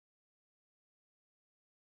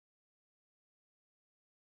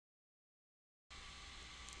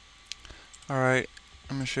Alright,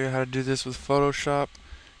 I'm going to show you how to do this with Photoshop.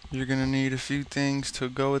 You're going to need a few things to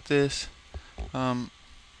go with this.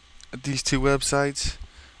 At these two websites,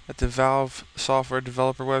 at the Valve software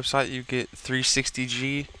developer website, you get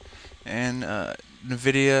 360G and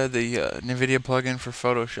NVIDIA, the NVIDIA plugin for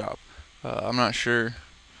Photoshop. I'm not sure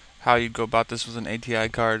how you'd go about this with an ATI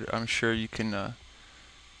card. I'm sure you can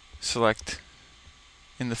select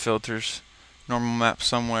in the filters normal map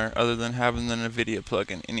somewhere other than having the NVIDIA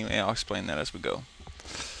plugin. Anyway, I'll explain that as we go.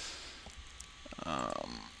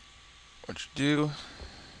 What you do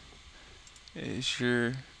is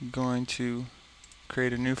you're going to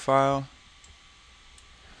create a new file.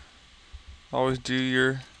 Always do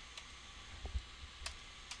your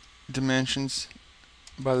dimensions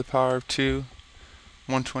by the power of 2,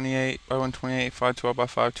 128 by 128, 512 by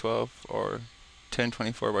 512, or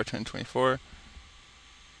 1024 by 1024.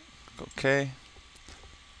 Okay.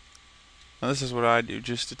 Now this is what I do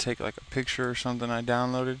just to take like a picture or something I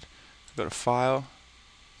downloaded. I go to File,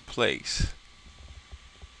 Place,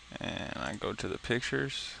 and I go to the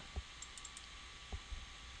pictures,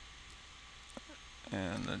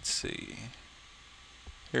 and let's see,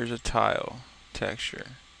 here's a tile texture,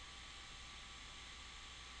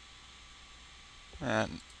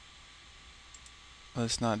 and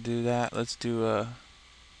let's not do that, let's do a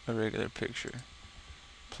regular picture.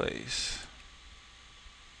 Place.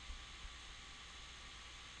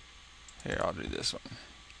 Here, I'll do this one.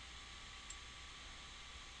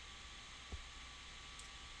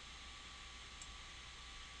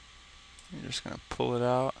 You're just going to pull it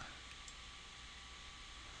out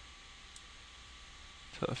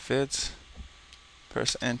till it fits.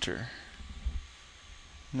 Press enter.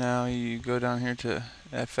 Now you go down here to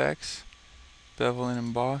FX, bevel and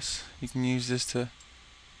emboss. You can use this to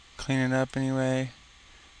clean it up anyway.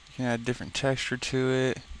 You can add different texture to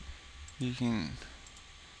it. You can,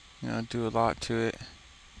 do a lot to it.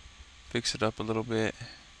 Fix it up a little bit.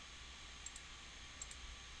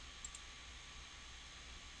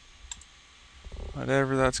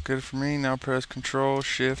 Whatever, that's good for me. Now press Control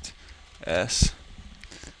Shift S.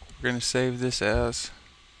 We're going to save this as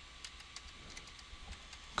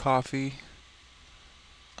coffee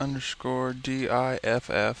underscore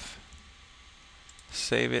DIFF.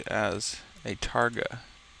 Save it as a targa.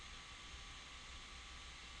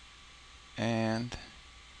 And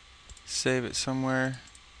save it somewhere.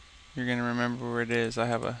 You're going to remember where it is. I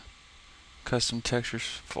have a custom textures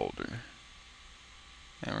folder.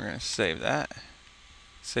 And we're going to save that.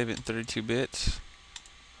 Save it in 32 bits.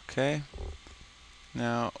 Okay.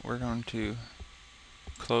 Now we're going to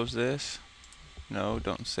close this. No,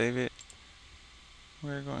 don't save it.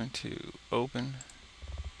 We're going to open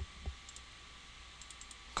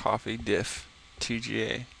Coffee Diff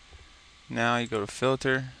TGA. Now you go to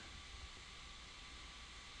Filter,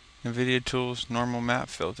 NVIDIA Tools, Normal Map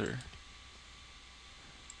Filter.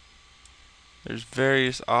 There's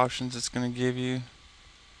various options it's going to give you.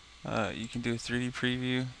 You can do a 3D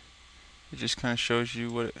preview. It just kind of shows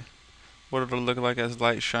you what it'll look like as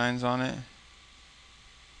light shines on it,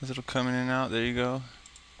 as it'll come in and out. There you go.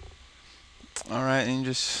 Alright, and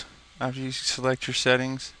just after you select your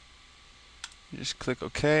settings, you just click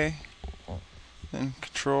OK, then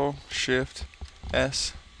Control Shift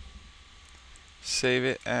S, save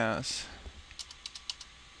it as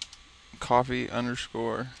coffee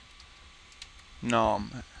underscore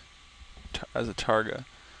nom as a targa.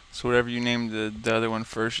 So whatever you named the other one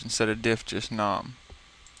first, instead of diff, just nom.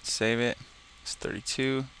 Save it. It's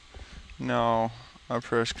 32. Now I'll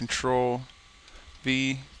press Control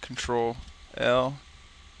V, Control L,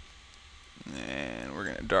 and we're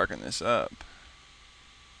going to darken this up.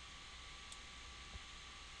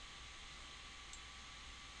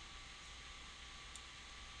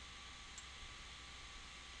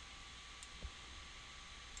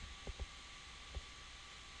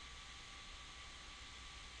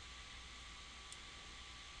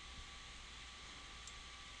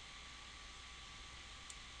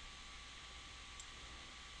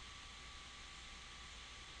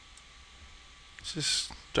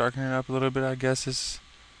 Just darken it up a little bit, I guess is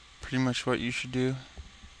pretty much what you should do.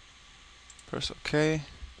 Press OK,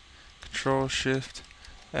 Control Shift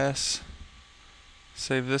S,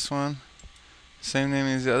 save this one. Same name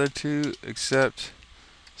as the other two except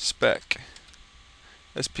spec,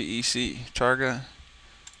 SPEC, targa.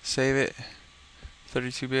 Save it,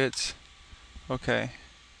 32 bits. Okay,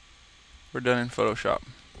 we're done in Photoshop.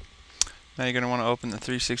 Now you're going to want to open the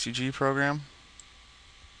 360G program.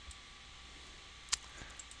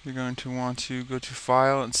 You're going to want to go to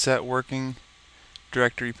File and Set Working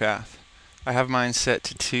Directory Path. I have mine set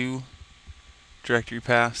to 2 directory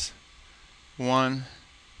paths. One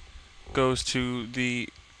goes to the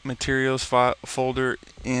materials folder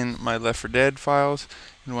in my Left 4 Dead files,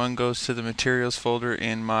 and one goes to the materials folder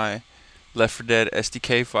in my Left 4 Dead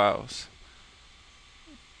SDK files.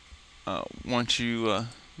 Once you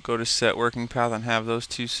go to set working path and have those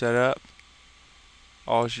two set up,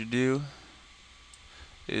 all you do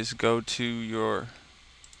is go to your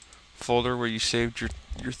folder where you saved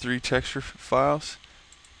your 3 texture files.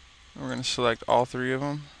 We're going to select all 3 of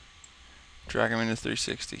them, drag them into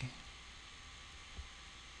 360.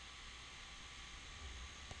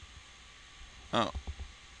 Oh,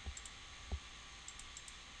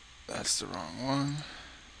 that's the wrong one.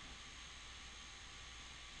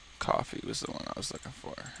 Coffee was the one I was looking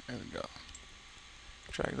for. There we go.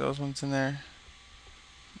 Drag those ones in there.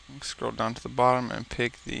 Scroll down to the bottom and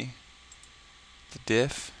pick the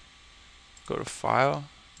diff. Go to File,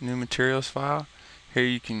 New Materials File. Here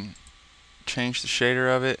you can change the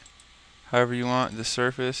shader of it however you want. The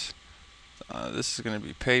surface. This is going to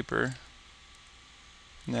be paper.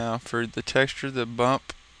 Now for the texture, the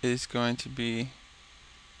bump is going to be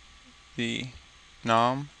the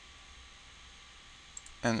nom,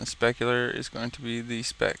 and the specular is going to be the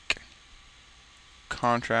spec.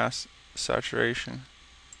 Contrast, saturation,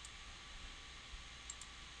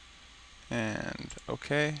 and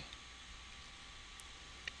OK.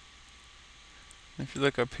 If you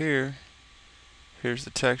look up here, here's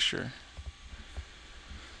the texture.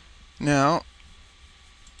 Now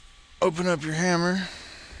open up your hammer,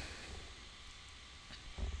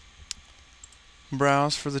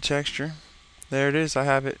 browse for the texture. There it is. I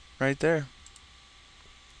have it right there.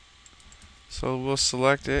 So we'll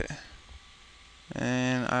select it,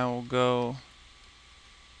 and I will go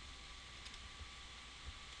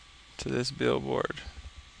to this billboard,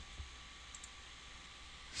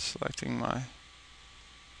 selecting my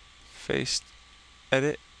face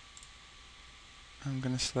edit. I'm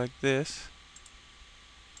going to select this,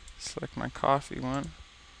 select my coffee one,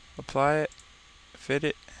 apply it, fit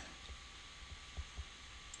it,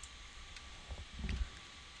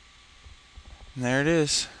 and there it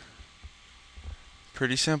is.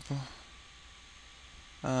 Pretty simple.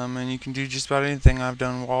 And you can do just about anything. I've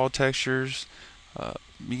done wall textures,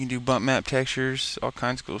 you can do bump map textures, all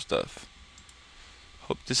kinds of cool stuff.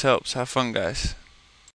 Hope this helps. Have fun, guys.